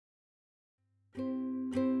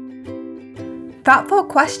thoughtful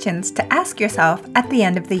questions to ask yourself at the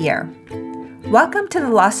end of the year. Welcome to the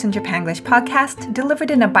Lost in Japanglish podcast, delivered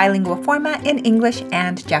in a bilingual format in English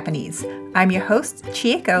and Japanese. I'm your host,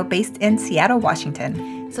 Chieko, based in Seattle,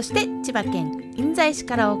 Washington. そして千葉県印西市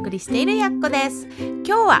からお送りしているやっこです。今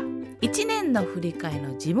日は1年の振り返り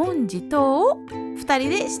の自問自答を2人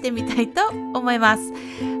でしてみたいと思います。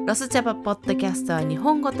ロスチャパポッドキャストは日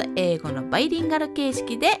本語と英語のバイリンガル形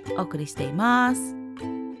式でお送りしています。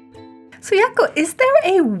So Yako, is there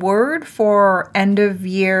a word for end of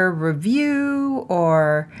year review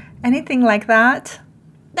or anything like that?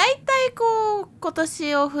 だいたい今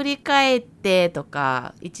年を振り返ってと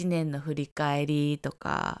か1年の振り返りと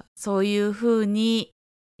かそういう風に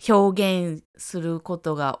表現するこ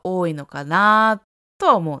とが多いのかなと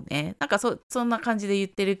は思うね。なんかそんな感じで言っ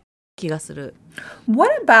てる気がする。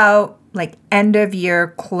 What about like end of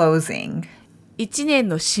year closing? 1年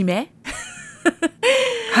の締め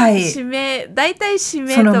はい。締め、だいたい締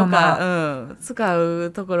めそのとまま。か、使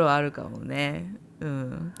うところはあるかもね。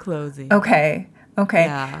closing. Okay.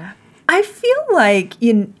 Yeah. I feel like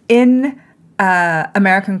in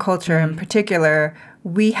American culture in particular,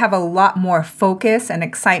 we have a lot more focus and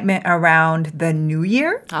excitement around the new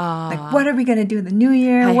year. Like, what are we going to do in the new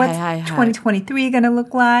year? What's 2023 going to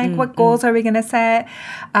look like? What goals are we going to set?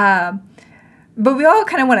 But we all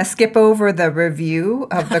kind of want to skip over the review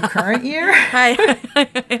of the current year. はい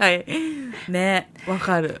ね、わ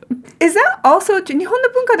かる。Is that also 日本の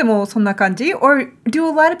文化でもそんな感じ? Or do a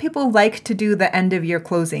lot of people like to do the end of year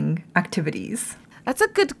closing activities? That's a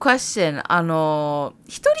good question.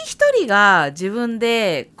 一人一人が自分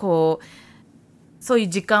でそういう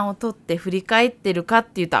時間をとって振り返ってるかっ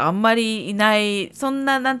ていうとあんまりいない、そん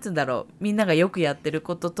ななんて言うんだろう、みんながよくやってる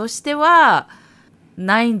こととしては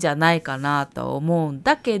ないんじゃないかなと思うん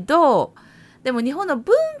だけど、でも日本の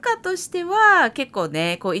文化としては結構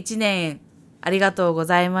ね、1年ありがとうご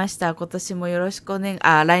ざいました、今年もよろしく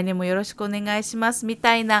来年もよろしくお願いしますみ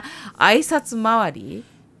たいな挨拶回り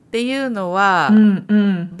っていうのは、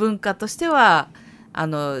文化としては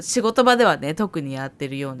仕事場ではね特にやって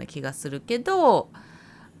るような気がするけど、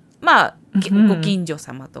まあ、ご近所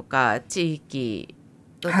様とか地域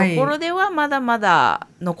のところではまだまだ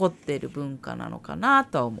残ってる文化なのかな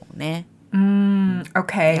とは思うね。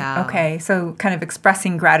Okay. So kind of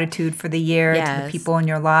expressing gratitude for the year to the people in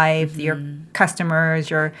your life, your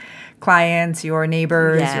customers, your clients, your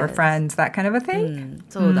neighbors, your friends, that kind of a thing?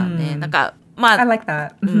 そうだね。なんかまあ、I like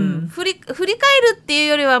that. 振り返るっていう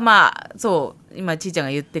よりはまあそう今ちーちゃん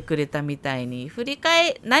が言ってくれたみたいに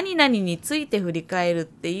何々について振り返るっ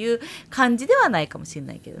ていう感じではないかもしれ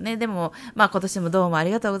ないけどね。でもまあ今年もどうもあ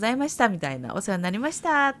りがとうございましたみたいな、お世話になりまし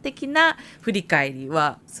た的な振り返り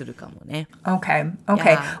はするかもね。Okay.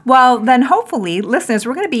 Yeah. Well, then hopefully, listeners,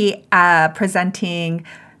 we're going to be presenting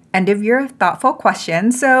end of year thoughtful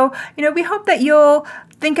questions. So, we hope that you'll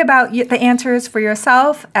think about the answers for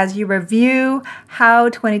yourself as you review how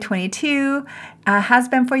 2022 has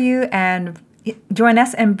been for you and join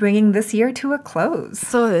us in bringing this year to a close.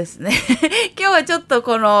 そうですね。今日はちょっと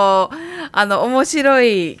面白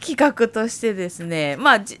い企画としてですね、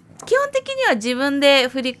まあ基本的には自分で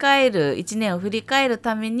1年を振り返る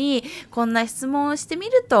ためにこんな質問をしてみ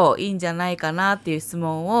るといいんじゃないかなっていう質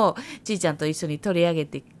問をちーちゃんと一緒に取り上げ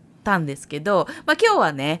てたんですけど、まあ、今日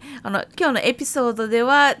はね今日のエピソードで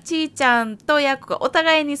はちーちゃんとやくがお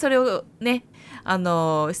互いにそれをね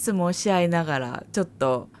質問し合いながらちょっ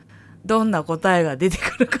とどんな答えが出て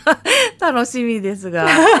くるか楽しみですが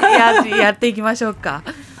やっていきましょうか。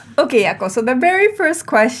Okay, Yako. So the very first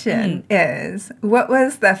question is, what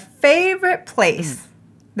was the favorite place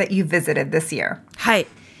that you visited this year? はい。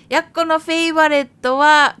やっこのフェイバレット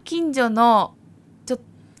は近所の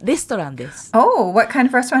レストランです。Oh, what kind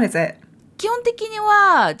of restaurant is it? 基本的に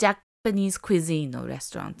はジャパニーズクイズインのレ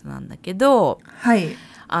ストランなんだけど、はい。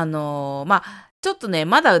まあちょっとね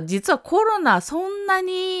まだ実はコロナそんな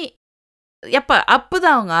にやっぱアップ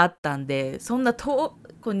ダウンがあったんで、そんな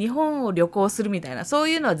日本を旅行するみたいなそう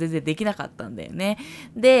いうのは全然できなかったんだよね。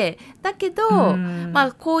だけどま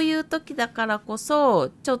あこういう時だからこそ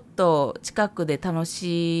ちょっと近くで楽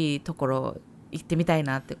しいところ行ってみたい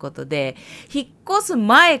なってことで、引っ越す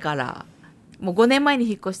前からもう5年前に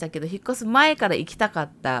引っ越したけど引っ越す前から行きたかっ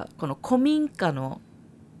たこの古民家の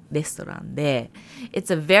レストランで、 It's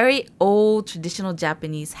a very old traditional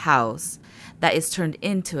Japanese house that is turned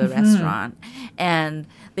into a restaurant and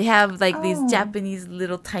they have like these Japanese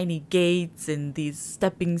little tiny gates and these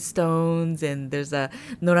stepping stones and there's a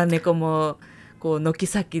野良猫も軒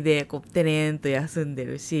先でテレーンと休んで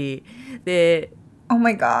るし、で Oh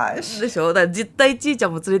my gosh. でしょ？だから絶対ちーちゃ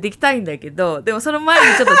んも連れて行きたいんだけど、でもその前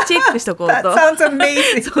にちょっとチェックしとこう That と sounds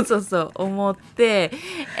amazing. そうそうそう思って。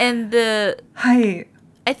And Hi.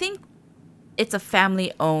 I think it's a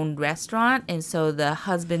family-owned restaurant, and so the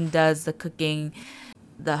husband does the cooking.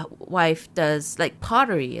 The wife does like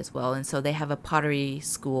pottery as well, and so they have a pottery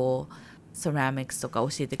school, ceramics とか教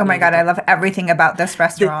えてく Oh れ my る god, I love everything about this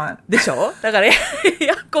restaurant. でしょ？だからやっ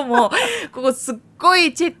こもここすっご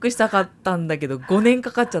いチェックしたかったんだけど5年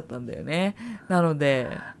かかっちゃったんだよね。なので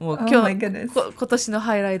もう Oh my goodness. 今年の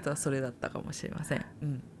ハイライトはそれだったかもしれません。う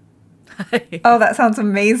ん。はい。Oh, that sounds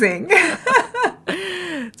amazing.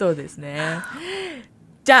 そうですね。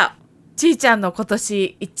じゃあちーちゃんの今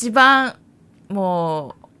年一番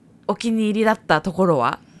もうお気に入りだったところ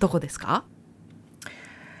はどこですか？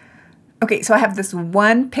 Okay, so I have this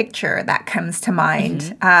one picture that comes to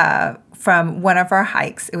mind from one of our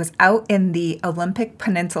hikes. It was out in the Olympic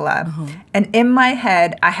Peninsula. And in my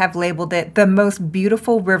head, I have labeled it the most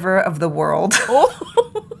beautiful river of the world.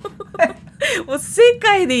 もう世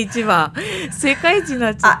界で一番世界一に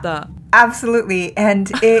なっちゃった。Absolutely.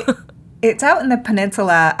 And it's out in the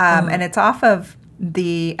peninsula, and it's off of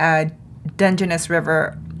the Dungeness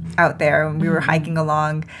River out there when we were hiking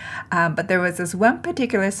along. But there was this one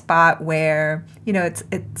particular spot where, you know, it's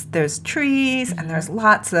there's trees and there's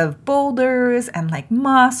lots of boulders and like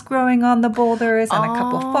moss growing on the boulders and a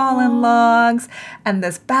couple fallen logs and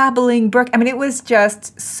this babbling brook. I mean, it was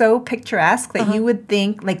just so picturesque that you would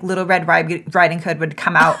think like Little Red Riding Hood would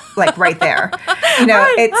come out like right there. You know,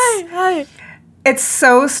 it's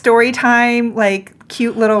so story time, like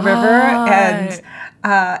cute little river, and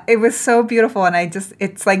it was so beautiful, and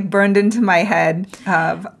it's like burned into my head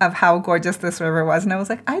of how gorgeous this river was, and I was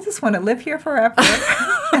like, I just want to live here forever.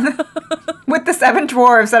 With the 7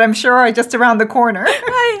 dwarves that I'm sure are just around the corner. はい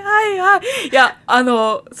はいはい。いや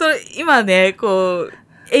それ今ねこう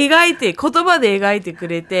言葉で描いてく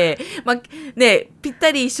れて、まあねぴっ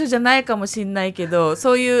たり一緒じゃないかもしれないけど、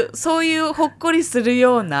そういうほっこりする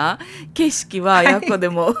ような景色はやっこで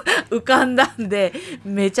も浮かんだんで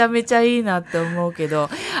めちゃめちゃいいなって思うけど、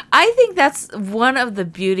I think that's one of the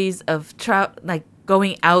beauties of like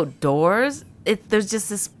going outdoors. There's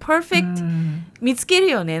just this perfect 見つける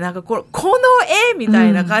よね。なんかこの絵みた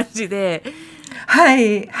いな感じで。は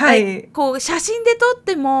いはい。こう写真で撮っ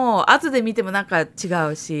ても後で見てもなんか違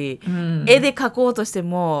うし、絵で描こうとして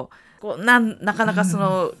もこうなかなかそ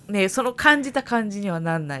の感じた感じには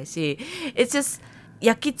なんないし、It's just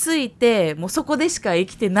焼き付いてもうそこでしか生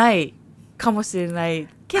きてないかもしれない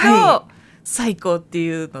けど、最高って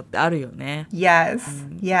いうのってあるよね。Yes,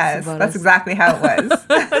 yes, that's exactly how it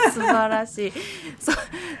was. 素晴らしい。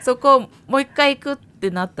そこもう一回行くって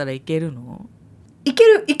なったらいけるの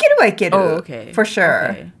Ikeru wa ikeru, Oh, okay. for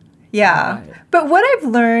sure. Okay. Yeah. Right. But what I've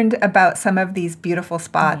learned about some of these beautiful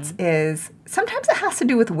spots is sometimes it has to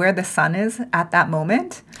do with where the sun is at that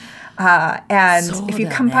moment. And if you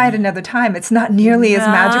come by at another time, it's not nearly as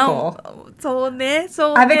magical. そうね。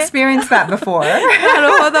I've experienced that before. な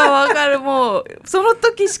るほど、わかる。もうその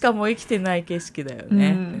時しかもう生きてない景色だよ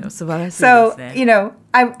ね。素晴らしいですね。So, you know,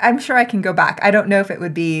 I'm sure I can go back. I don't know if it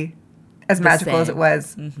would be as magical as it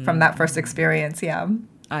was from that first experience. Yeah.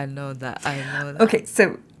 I know that. Okay,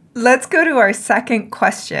 so let's go to our second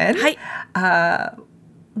question. はい。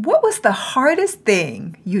What was the hardest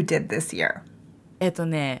thing you did this year?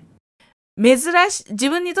 自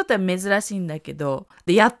分にとっては珍しいんだけど、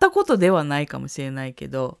でやったことではないかもしれないけ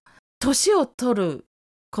ど、年を取る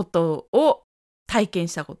ことを体験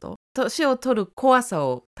したこと、年を取る怖さ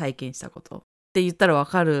を体験したことって言ったらわ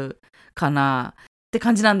かるかなって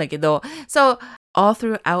感じなんだけど、So all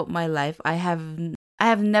throughout my life, I have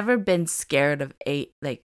never been scared of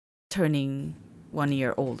like turning 1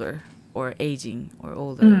 year older or aging or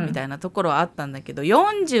older みたいなところはあったんだけど、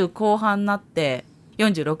40後半になって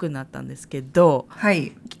46になったんですけど、は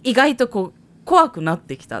い、意外とこう怖くなっ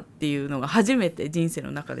てきたっていうのが初めて人生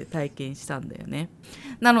の中で体験したんだよね。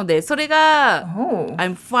なのでそれが、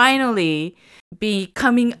I'm finally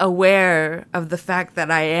becoming aware of the fact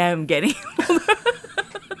that I am getting older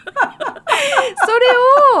そ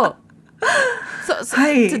れを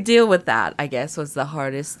to deal with that, I guess, was the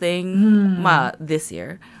hardest thing this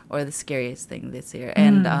year, or the scariest thing this year.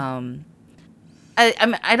 And I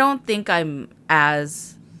mean, I don't think I'm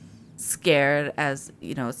as scared as,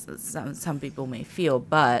 you know, some people may feel,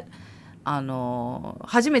 but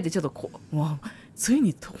初めてちょっともうつい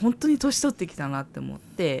に本当に年取ってきたなって思っ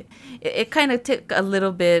て、it kind of took a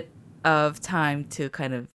little bit of time to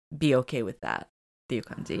kind of be okay with that っていう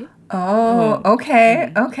感じ。Oh,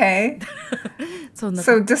 okay, okay. So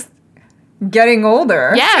getting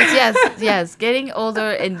older. Yes. Getting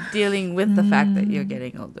older and dealing with the fact that you're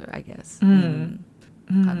getting older, I guess.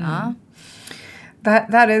 かな。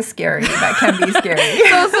That is scary. That can be scary.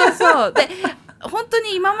 そう。で、本当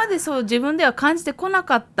に今までそう自分では感じてこな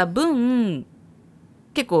かった分、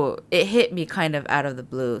結構 it hit me kind of out of the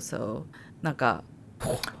blue. So なんか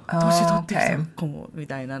年取ってきたかもみ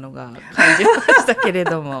たいなのが感じましたけれ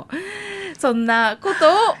ども、そんなこ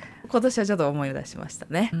とを今年はちょっと思い出しました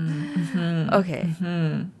ね。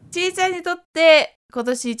OK。ちーちゃんにとって今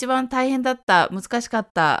年一番大変だった、難しかっ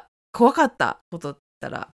た、怖かったことって言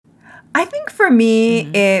ったら I think for me,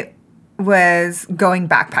 it was going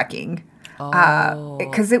backpacking.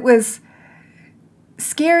 Because it was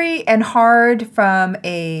scary and hard from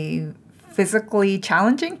a physically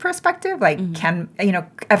challenging perspective. Like,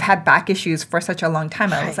 I've had back issues for such a long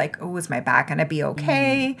time. I was like, oh, is my back going to be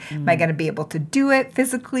okay? Am I going to be able to do it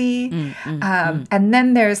physically? And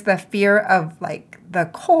then there's the fear of like the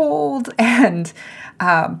cold and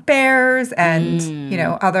bears and,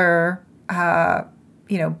 other,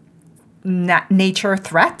 nature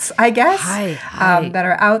threats, I guess, that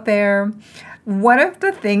are out there. One of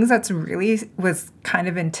the things that's really was kind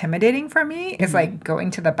of intimidating for me is like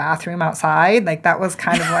going to the bathroom outside. Like that was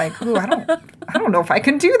kind of like, ooh, I don't know if I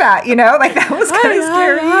can do that, Like that was kind of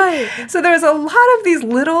scary. So there's a lot of these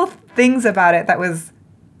little things about it that was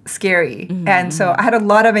scary. And so I had a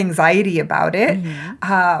lot of anxiety about it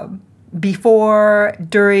before,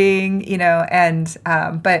 during,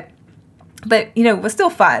 but it was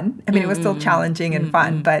still fun. I mean, it was still challenging and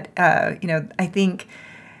fun. But, I think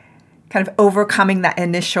kind of overcoming that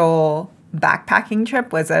initial backpacking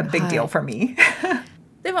trip was a big deal for me.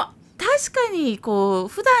 でも確かにこう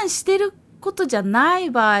普段してることじゃない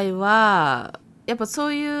場合はやっぱそ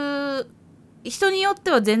ういう人によっ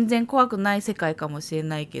ては全然怖くない世界かもしれ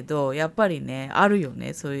ないけど、やっぱりねあるよ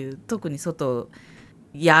ね、そういう特に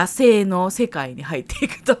野生の世界に入ってい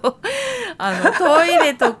くとトイ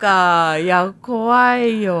レとかいや怖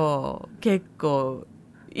いよ結構。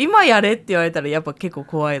今やれって言われたらやっぱ結構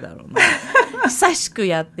怖いだろうな。久しく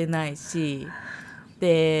やってないし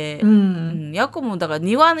で、ヤコもだから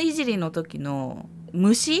庭いじりの時の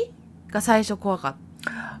虫が最初怖か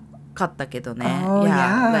ったけどね。考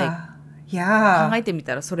えてみ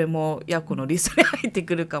たらそれもヤコのリストに入って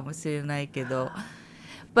くるかもしれないけど。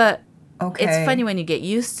But it's funny when you get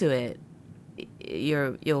used to it,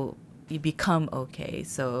 you become okay.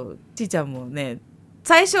 So ちーちゃんもね、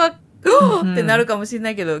最初はってなるかもしれな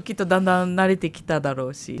いけど、きっとだんだん慣れてきただろ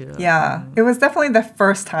うし。Yeah, it was definitely the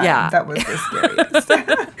first time that was the scariest.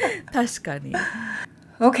 確かに。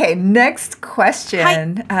Okay, next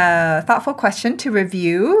question. Thoughtful question to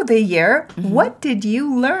review the year. What did you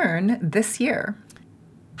learn this year?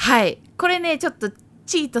 はい、これねちょっと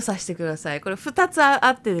チートさせてください。これ2つあ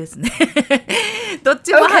ってですねどっ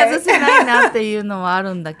ちも外せないなっていうのはあ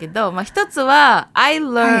るんだけど、まあ一つは I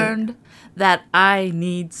learned that I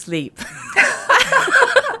need sleep.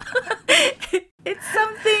 It's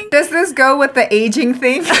something. Does this go with the aging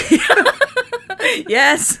thing?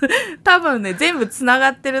 Yes. 多分ね全部つなが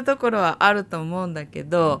ってるところはあると思うんだけ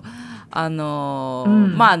ど、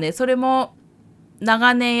まあねそれも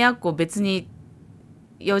長年約別に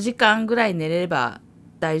4時間ぐらい寝れれば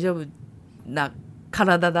大丈夫な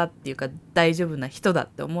体だっていうか大丈夫な人だっ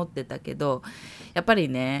て思ってたけど、やっぱり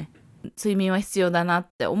ね睡眠は必要だなっ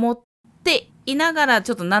て思っていながら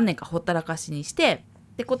ちょっと何年かほったらかしにして、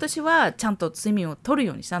で今年はちゃんと睡眠を取る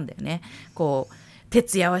ようにしたんだよね。こう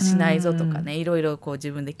徹夜はしないぞとかね、いろいろこう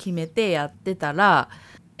自分で決めてやってたら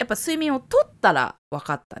やっぱ睡眠を取ったら分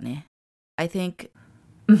かったね。I think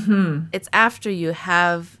it's after you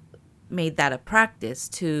have made that a practice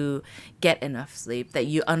to get enough sleep that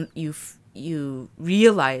you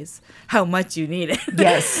realize how much you need it.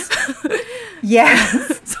 Yes.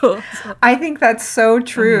 Yes. I think that's so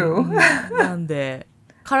true. なんで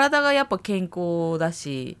体がやっぱ健康だ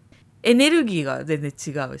しエネルギーが全然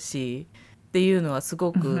違うしっていうのはす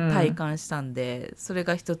ごく体感したんで、それ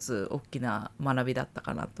が一つ大きな学びだった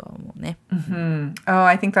かなとは思うね。Oh,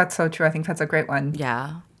 I think that's so true. I think that's a great one.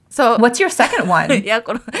 Yeah.So, what's your second one? いや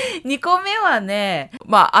この2個目はね、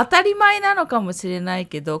まあ当たり前なのかもしれない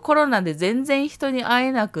けど、コロナで全然人に会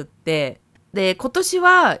えなくって、で今年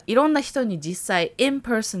はいろんな人に実際 in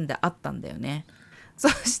person で会ったんだよね。そ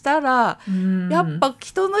したらやっぱ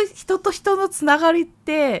人と人のつながりっ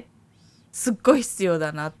てすっごい必要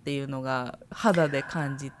だなっていうのが肌で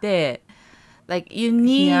感じて。Like you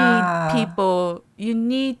need people, you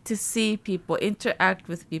need to see people, interact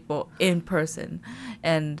with people in person.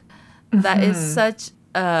 And that is such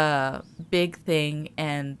a big thing.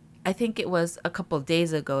 And I think it was a couple of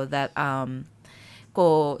days ago that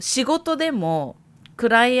こう仕事でもク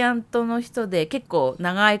ライアントの人で結構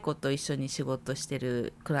長いこと一緒に仕事して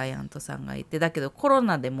るクライアントさんがいて、だけどコロ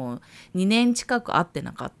ナでもう2年近く会って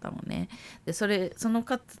なかったのね。でその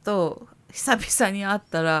方と久々に会っ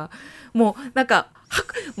たらもうなんか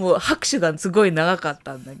もう拍手がすごい長かっ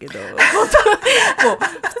たんだけど、本当もう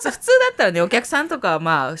普通だったらね、お客さんとかは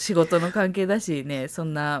まあ仕事の関係だしね、そ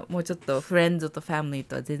んなもうちょっとフレンズとファミリー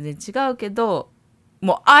とは全然違うけど、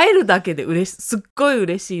もう会えるだけですっごい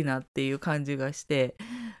嬉しいなっていう感じがして、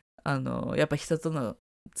やっぱ人との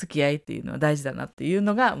付き合いっていうのは大事だなっていう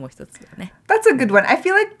のがもう一つだね。That's a good one. I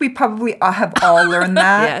feel like we probably have all learned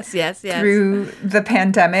that yes. through the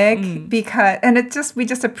pandemic because, and we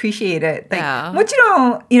just appreciate it. Like, Yeah. もち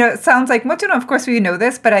ろん, it sounds like, もちろん, of course we know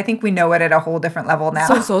this, but I think we know it at a whole different level now.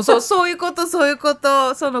 そういうこ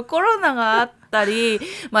と。そのコロナがあったり、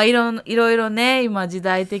まあいろいろね、今時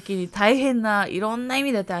代的にいろんな意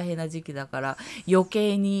味で大変な時期だから余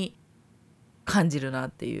計に感じるな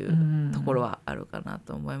っていうところはあるかな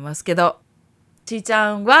と思いますけど、ちーち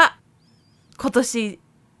ゃんは今年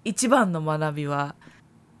一番の学びは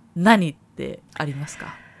何ってあります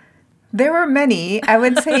か？ There were many. I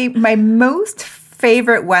would say my most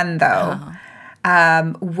favorite one, though,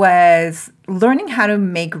 was learning how to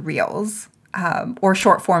make reels or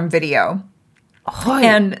short form video. はい。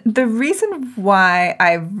 And the reason why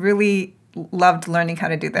I really loved learning how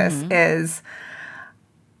to do this is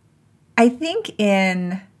I think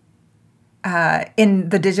in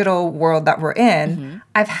the digital world that we're in,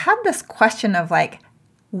 I've had this question of like,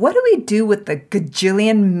 what do we do with the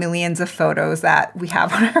gajillion millions of photos that we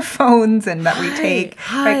have on our phones and that we take,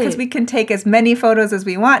 right? Because we can take as many photos as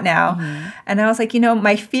we want now. And I was like,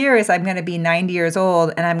 my fear is I'm going to be 90 years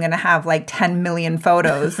old and I'm going to have like 10 million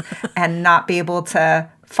photos and not be able to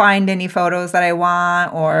find any photos that I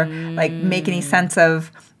want or like make any sense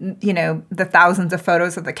of, the thousands of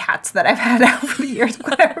photos of the cats that I've had over the years,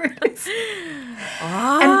 whatever it is.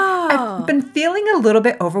 And I've been feeling a little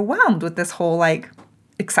bit overwhelmed with this whole like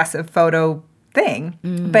excessive photo thing.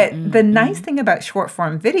 But the nice thing about short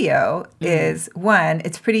form video is, one,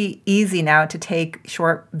 it's pretty easy now to take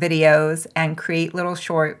short videos and create little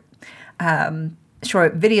short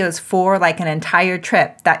videos for like an entire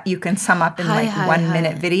trip that you can sum up in like 1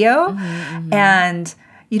 minute video. And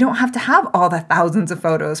you don't have to have all the thousands of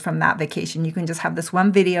photos from that vacation. You can just have this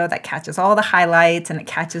one video that catches all the highlights and it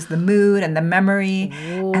catches the mood and the memory.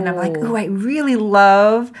 And I'm like, I really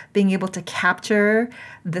love being able to capture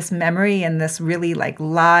this memory in this really like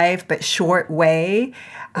live but short way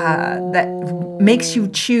that makes you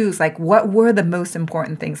choose like what were the most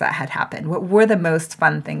important things that had happened? What were the most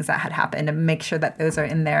fun things that had happened? And make sure that those are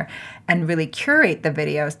in there and really curate the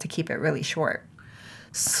videos to keep it really short.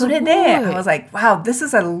 それで I was like, wow, this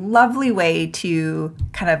is a lovely way to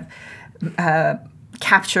kind of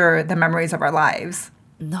capture the memories of our lives.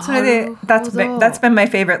 それで that's been my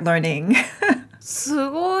favorite learning. す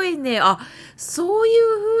ごいね。そういう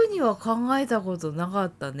風には考えたことなかっ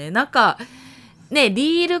たね。なんかね、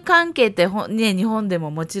リール関係って日本で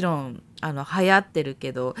ももちろん流行ってる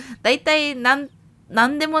けど、だいたいな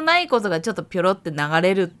んでもないことがちょっとピョロって流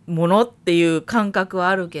れるものっていう感覚は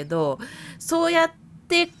あるけど、そうやって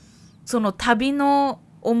その旅の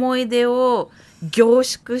思い出を凝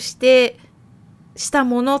縮した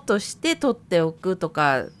ものとして取っておくと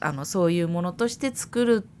か、そういうものとして作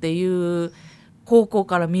るっていう方向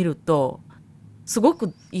から見るとすご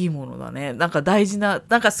くいいものだね。なんか大事な、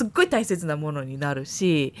なんかすっごい大切なものになる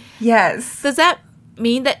し。Yes. Does that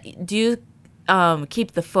mean that do you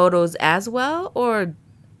keep the photos as well, or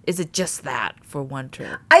is it just that for one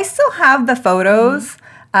trip? I still have the photos,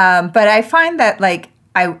 but I find that like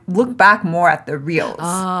I look back more at the reels.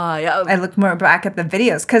 Yeah. I look more back at the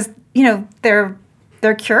videos because,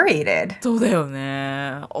 they're curated. そうだよ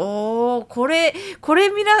ね。これヤ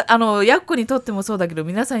ッコにとってもそうだけど、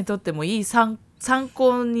皆さんにとってもいい参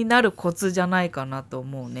考になるコツじゃないかなと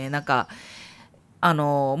思うね。なんか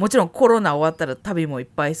もちろんコロナ終わったら旅もいっ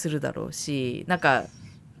ぱいするだろうし、なんか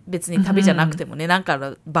別に旅じゃなくてもね、なんか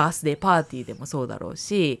のバースデーパーティーでもそうだろう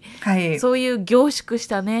し、そういう凝縮し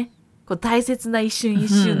たね、こう大切な一瞬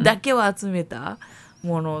一瞬だけを集めた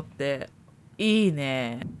ものっていい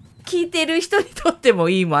ね。聞いてる人にとっても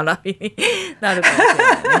いい学びになるかもしれな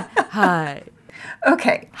いね。はい。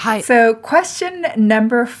Okay, so question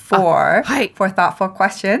number 4 for thoughtful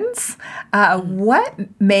questions. What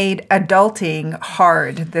made adulting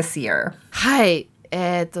hard this year? はい。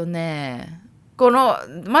この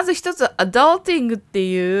まず一つ adulting って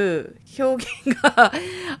いう表現が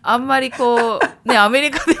あんまりこうね、アメ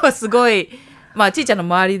リカではすごいまあちいちゃんの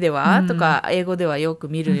周りでは、とか英語ではよく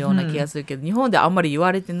見るような気がするけど、日本ではあんまり言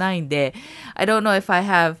われてないんで I don't know if I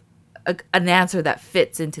have an answer that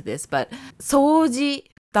fits into this, but 掃除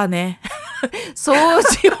だね掃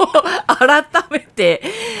除を改めて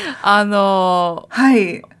は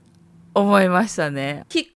い。思いましたね。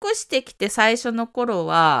引っ越してきて最初の頃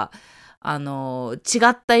は違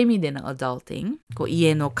った意味での adulting こう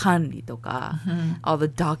家の管理とか、all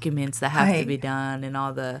the documents that have to be done and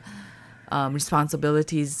all the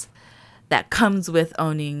responsibilities that comes with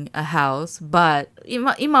owning a house, but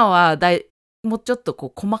今はもうちょっと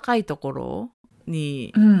こう細かいところ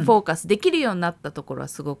にフォーカスできるようになったところは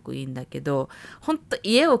すごくいいんだけど、本当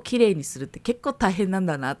家をきれいにするって結構大変なん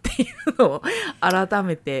だなっていうのを改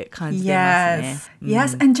めて感じてますね。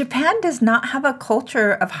Yes, and Japan does not have a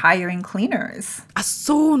culture of hiring cleaners. あ、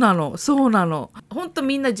そうなの。本当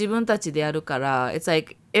みんな自分たちでやるから、it's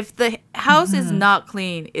like if the house is not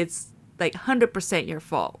clean, it's like 100% your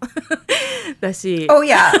fault だし、Oh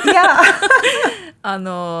yeah,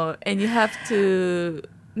 and you have to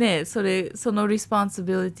ね、そのリスポンシ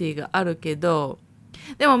ビリティがあるけど、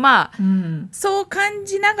でもまあ、そう感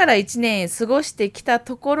じながら1年過ごしてきた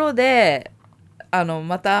ところで、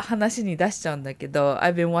また話に出しちゃうんだけど、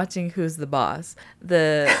I've been watching Who's the Boss?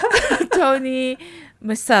 The Tony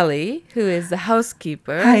Maselli, who is the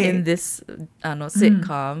housekeeper in this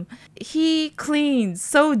sitcom, he cleans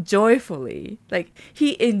so joyfully. Like,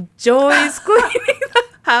 he enjoys cleaning the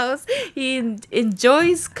house. He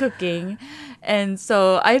enjoys cooking.And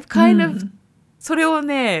so I've kind of それを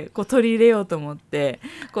ねこう取り入れようと思って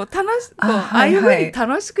こうああいうふうに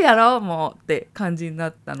楽しくやろうもうって感じにな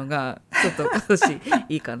ったのがちょっと今年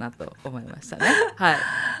いいかなと思いましたね。はい。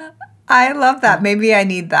I love that. Maybe I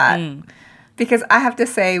need that. Because I have to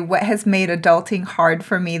say what has made adulting hard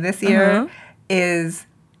for me this year is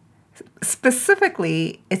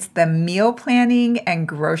specifically it's the meal planning and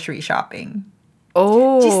grocery shopping.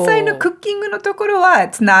実際のクッキングのところは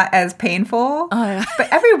it's not as painful. But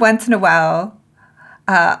every once in a while,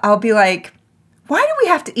 I'll be like, why do we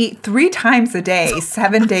have to eat 3 times a day,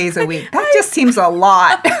 7 days a week? That just seems a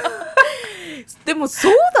lot. でもそ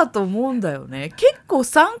うだと思うんだよね。結構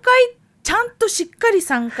3回、ちゃんとしっかり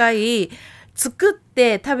3回作っ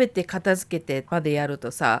て食べて片付けてまでやる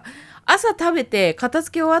とさ、朝食べて片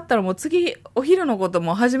付け終わったらもう次お昼のこと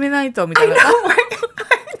も始めないとみたいな。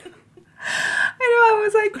I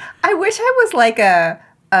was like, I wish I was like a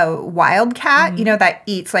wildcat, you know, that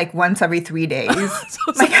eats like once every 3 days.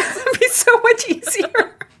 Like, it would be so much easier.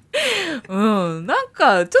 なん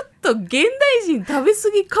かちょっと現代人食べ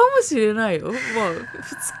過ぎかもしれないよ。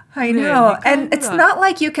I know. And it's not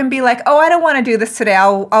like you can be like, oh, I don't want to do this today.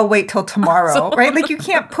 I'll wait till tomorrow, right? Like you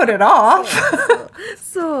can't put it off.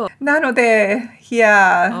 そう。なので,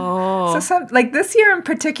 yeah. So like this year in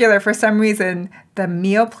particular, for some reason, the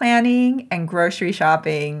meal planning and grocery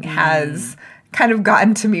shopping has kind of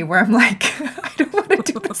gotten to me where I'm like, I don't want to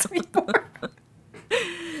do this anymore.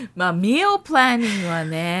 まあ、ミールプランニングは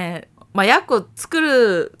ね、まあ、ヤコ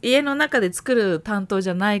家の中で作る担当じ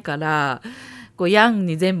ゃないから、こうヤン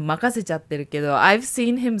に全部任せちゃってるけど、I've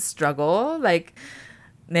seen him struggle, like,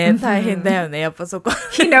 ね、大変だよね、やっぱそこ。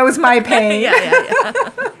He knows my pain. yeah.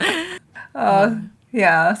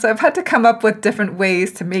 Yeah, so I've had to come up with different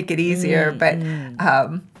ways to make it easier, but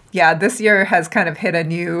yeah, this year has kind of hit a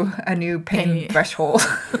new pain threshold.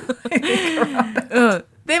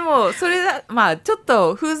 でもそれだ、まあちょっ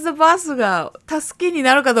と Who's the Boss が助けに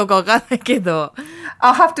なるかどうかわかんないけど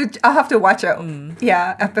I'll have to watch a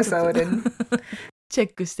episode and チェ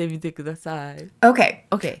ックしてみてください。 Okay.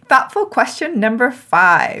 Thoughtful question number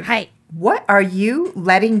 5. はい。 What are you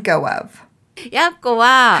letting go of? やっこ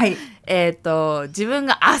は、自分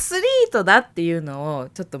がアスリートだっていうのを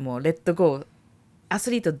ちょっともうレッドゴー、ア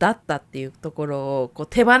スリートだったっていうところをこう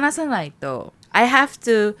手放さないと I have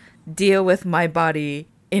to deal with my body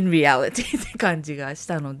in reality って感じがし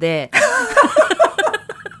たので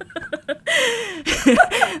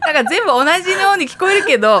なんか全部同じように聞こえる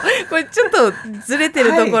けどこれちょっとずれて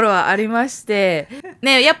るところはありまして、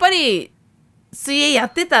ね、やっぱり水泳や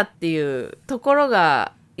ってたっていうところ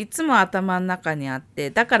がいつも頭の中にあって、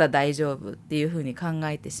だから大丈夫っていう風に考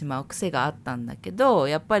えてしまう癖があったんだけど、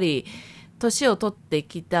やっぱり年を取って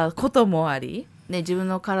きたこともあり、ね、自分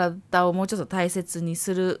の体をもうちょっと大切に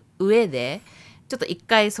する上でちょっと一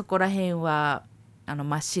回そこら辺は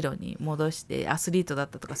真っ白に戻して、アスリートだっ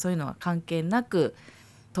たとかそういうのは関係なく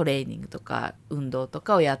トレーニングとか運動と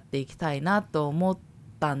かをやっていきたいなと思っ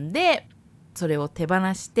たんで、それを手放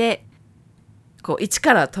してこう一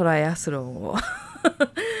からトライアスロンを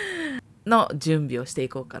の準備をしてい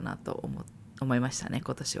こうかなと思いましたね、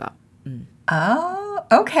今年は。Oh,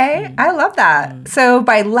 Okay, I love that. So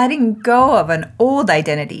by letting go of an old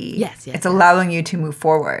identity, Yes, it's allowing you to move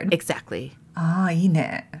forward. Exactly. ああ、いい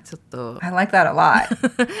ね。ちょっと I like that a lot.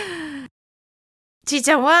 ちーち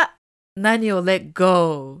ゃんは何を let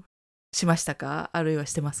go しましたか？あるいは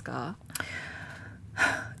してますか？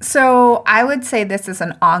 So I would say this is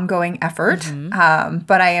an ongoing effort,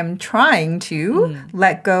 but I am trying to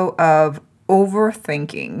let go of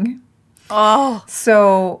overthinking.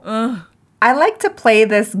 So I like to play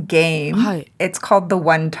this game. はい。 It's called the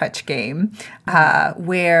one touch game,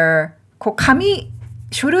 where こう紙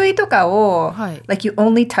書類とかを、はい。 like you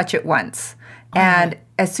only touch it once, and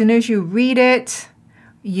as soon as you read it,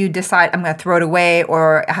 you decide I'm going to throw it away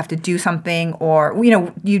or I have to do something, or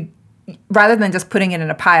you rather than just putting it in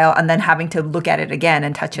a pile and then having to look at it again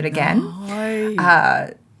and touch it again. は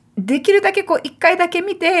い。できるだけこう一回だけ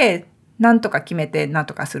見てなんとか決めてなん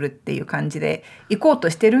とかするっていう感じで行こう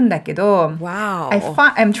としてるんだけど Wow.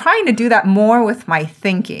 I'm trying to do that more with my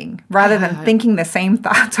thinking rather than thinking the same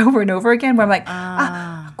thoughts over and over again where I'm like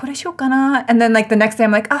これしようかな and then like the next day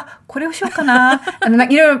I'm like これをしようかな and then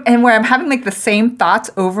like, and where I'm having like the same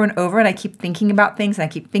thoughts over and over and I keep thinking about things and I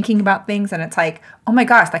keep thinking about things and it's like oh my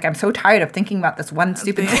gosh like I'm so tired of thinking about this one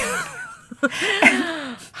stupid thing.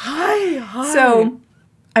 はいはい。 So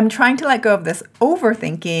I'm trying to let go of this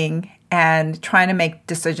overthinking and trying to make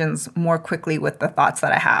decisions more quickly with the thoughts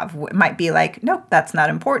that I have. It might be like, nope, that's not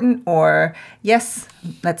important, or yes,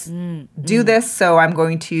 let's do this. So I'm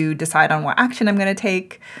going to decide on what action I'm going to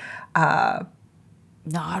take. な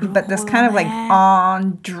るほどね。 But this kind of like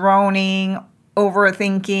on droning,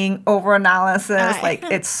 overthinking, overanalysis, like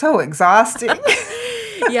it's so exhausting.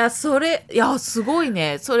 いや、それ、いや、すごい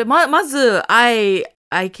ね。それ、まず、I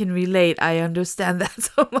can relate. I understand that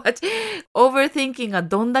so much. Overthinking が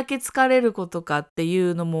どんだけ疲れることかってい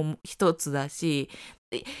うのも一つだし、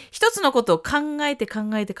一つのことを考えて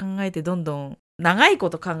どんどん長いこ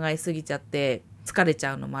と考えすぎちゃって疲れち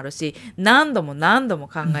ゃうのもあるし、何度も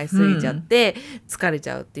考えすぎちゃって疲れ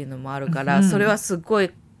ちゃうっていうのもあるから、それはすご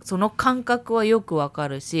いその感覚はよくわか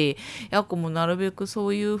るし、やこもなるべくそ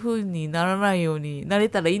ういう風にならないようになれ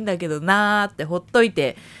たらいいんだけどなーってほっとい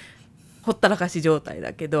て、ほったらかし状態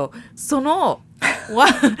だけど、そのワ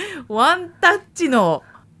ンタッチの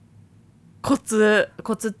コツ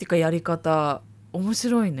っていうかやり方面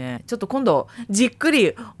白いね。ちょっと今度じっく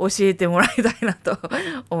り教えてもらいたいなと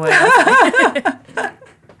思いますね。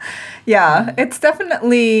Yeah, it's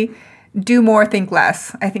definitely do more, think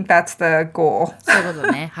less. I think that's the goal. そういうこ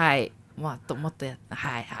とね。はい。もっとやった。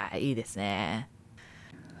はいはい。いいですね。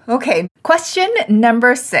Okay, question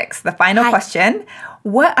number 6, the final question.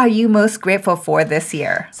 What are you most grateful for this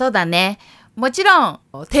year? そうだね。もちろん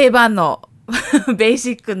定番のベー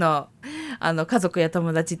シックの家族や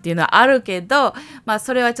友達っていうのはあるけど、まあ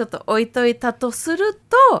それはちょっと置いといたとする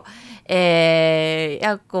と、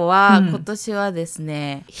やっこは今年はです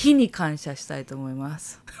ね、火に感謝したいと思いま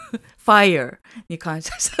す。Fire に感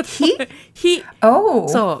謝したいと思います。火。Oh.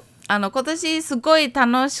 そう。今年すごい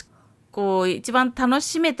一番楽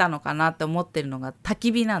しめたのかなって思ってるのが焚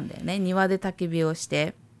き火なんだよね。庭で焚き火をし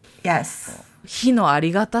て。Yes. 火のあ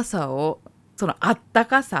りがたさを、そのあった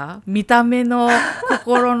かさ、見た目の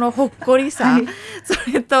心のほっこりさ、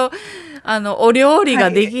それとお料理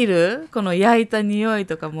ができる、この焼いた匂い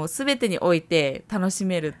とかも全てにおいて楽し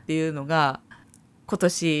めるっていうのが今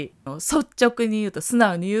年の率直に言うと素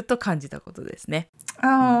直に言うと感じたことですね。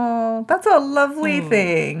Oh, that's a lovely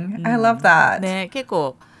thing. I love that. ね、結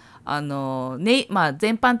構まあ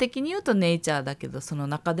全般的に言うとネイチャーだけど、その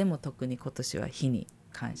中でも特に今年は火に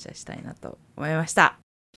感謝したいなと思いました。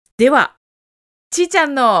では、ちーちゃ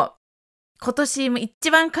んの今年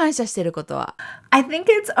一番感謝してることは？ I think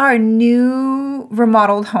it's our new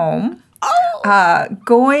remodeled home. I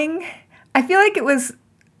feel like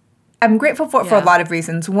I'm grateful for it for a lot of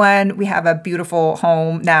reasons. One, we have a beautiful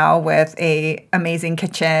home now with an amazing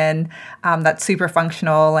kitchen that's super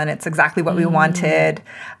functional and it's exactly what we wanted.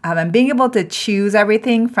 And being able to choose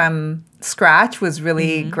everything from scratch was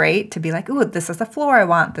really great to be like, ooh, this is the floor I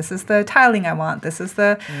want. This is the tiling I want. This is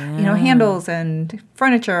the, handles and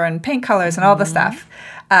furniture and paint colors and all the stuff.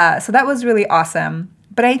 So that was really awesome.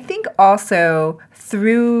 But I think also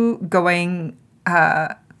through going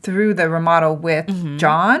through the remodel with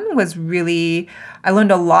John was really, I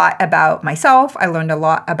learned a lot about myself. I learned a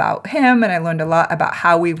lot about him and I learned a lot about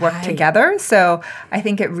how we work together. So I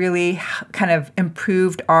think it really kind of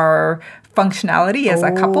improved our functionality as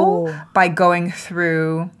a couple by going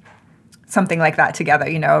through something like that together,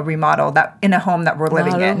 a remodel that in a home that we're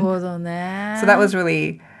living in. なるほどね。 So that was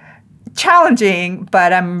really challenging,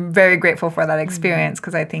 but I'm very grateful for that experience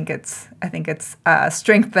because I think it's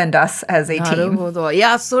strengthened us as a なる team. ほど。い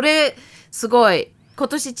や、それすごい。今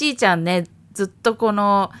年ちーちゃんね、ずっとこ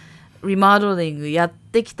のリモデリングやっ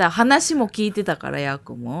てきた話も聞いてたから、ヤ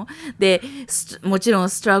コも。で、もちろん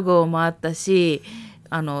ストラグルもあったし、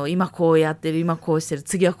今こうやってる、今こうしてる、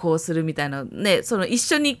次はこうするみたいなね、その一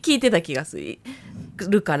緒に聞いてた気がす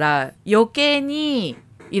るから、余計に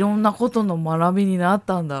いろんなことの学びになっ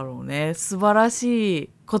たんだろうね。素晴らしい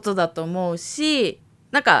ことだと思うし、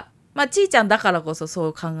なんか、まあ、ちーちゃんだからこそそ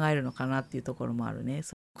う考えるのかなっていうところもあるね。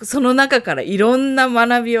その中からいろんな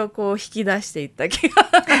学びをこう引き出していった気が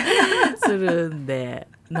するんで、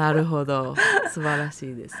なるほど。素晴らし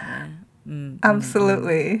いですね。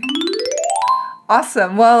Absolutely.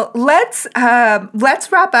 Awesome. Well, let's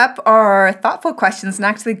wrap up our thoughtful questions and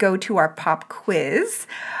actually go to our pop quiz.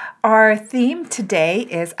 Our theme today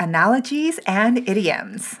is analogies and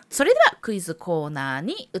idioms. それではクイズコーナー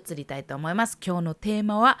に移りたいと思います。今日のテー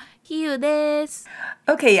マは比喩です。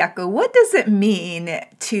Okay, Yaku, what does it mean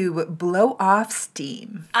to blow off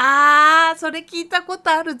steam? それ聞いたこ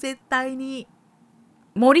とある、絶対に。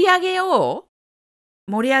盛り上げよ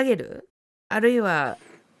う？盛り上げる？あるいは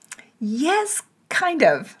Yes, kind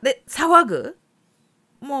of. で、騒ぐ？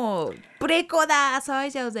もうブレイクだ、騒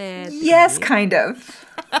いじゃうぜ。Yes, kind of.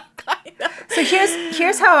 So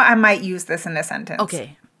here's how I might use this in a sentence.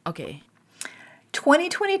 Okay.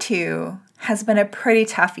 2022 has been a pretty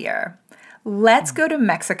tough year. Let's go to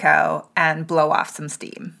Mexico and blow off some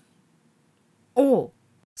steam.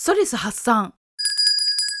 ストレス発散。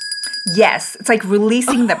Yes, it's like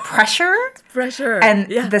releasing the pressure and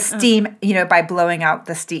the steam, by blowing out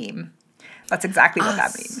the steam. That's exactly what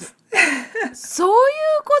that means. そういう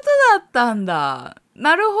ことだったんだ。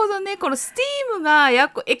なるほどね。このスティームがエ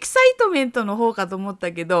キサイトメントの方かと思っ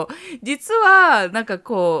たけど、実はなんか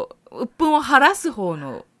こう鬱憤を晴らす方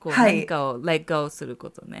の何かを let go するこ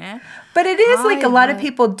とね。But it is like a lot of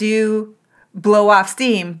people do blow off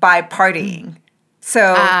steam by partying.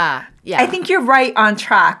 So I think you're right on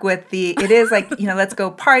track with it is like, let's go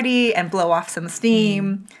party and blow off some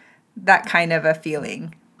steam, that kind of a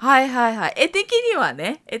feeling. はい。絵的には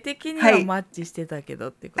マッチしてたけど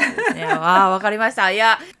ってことですね。わかりました。い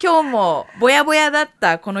や、今日もぼやぼやだっ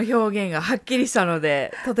たこの表現がはっきりしたの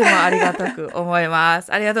で、とてもありがたく思いま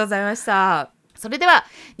す。ありがとうございました。それでは、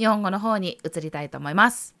日本語の方に移りたいと思いま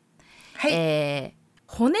す。はい。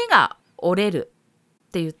骨が折れる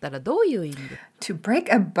って言ったらどういう意味ですか？ To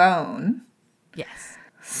break a bone. Yes.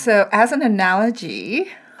 So as an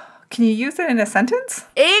analogy...Can you use it in a sentence?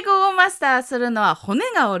 英語をマスターするのは骨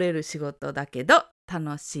が折れる仕事だけど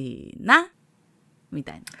楽しいなみ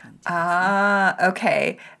たいな感じですね。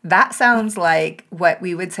Okay. That sounds like what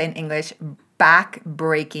we would say in English,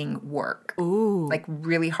 back-breaking work. Ooh. Like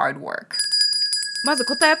really hard work. まず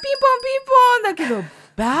答えはピンポンピンポンだけど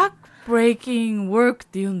back-breaking work っ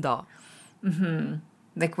て言うんだ。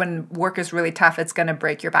Like when work is really tough, it's going to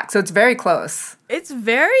break your back. So it's very close. It's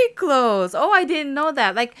very close. Oh, I didn't know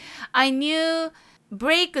that. Like, I knew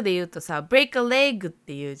break で言うとさ、break a leg っ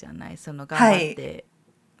て言うじゃない？その頑張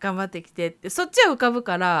ってきてって。そっちは浮かぶ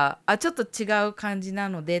から、ちょっと違う感じな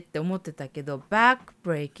のでって思ってたけど、back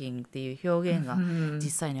breaking っていう表現が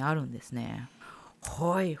実際にあるんですね。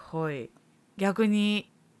ほい。逆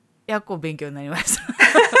に、勉強になりました。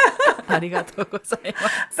ありがとうございま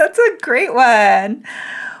す。That's a great one.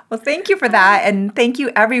 Well, thank you for that. And thank you,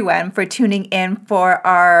 everyone, for tuning in for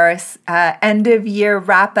our end-of-year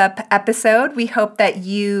wrap-up episode. We hope that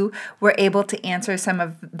you were able to answer some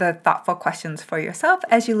of the thoughtful questions for yourself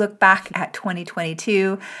as you look back at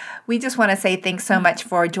 2022. We just want to say thanks so much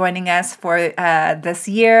for joining us for this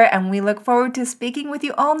year, and we look forward to speaking with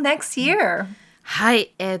you all next year. は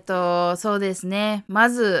い、そうですね。ま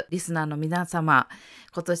ず、リスナーの皆様、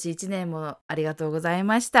今年1年もありがとうござい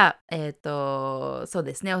ました。そう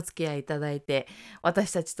ですね、お付き合いいただいて、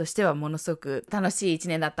私たちとしてはものすごく楽しい1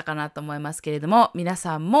年だったかなと思いますけれども、皆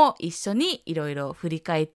さんも一緒にいろいろ振り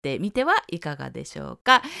返ってみてはいかがでしょう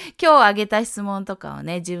か。今日挙げた質問とかを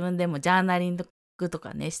ね、自分でもジャーナリングと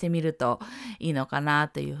かね、してみるといいのかな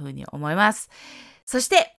というふうに思います。そし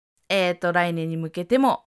て、来年に向けて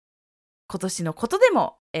も、今年のことで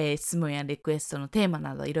も、質問やリクエストのテーマ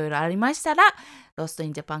などいろいろありましたら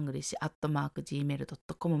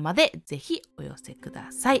lostinjapanglish@gmail.com までぜひお寄せく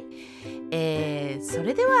ださい。そ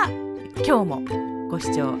れでは今日もご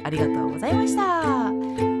視聴ありがとうございました。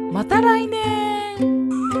また来年。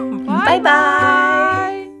バイバイ。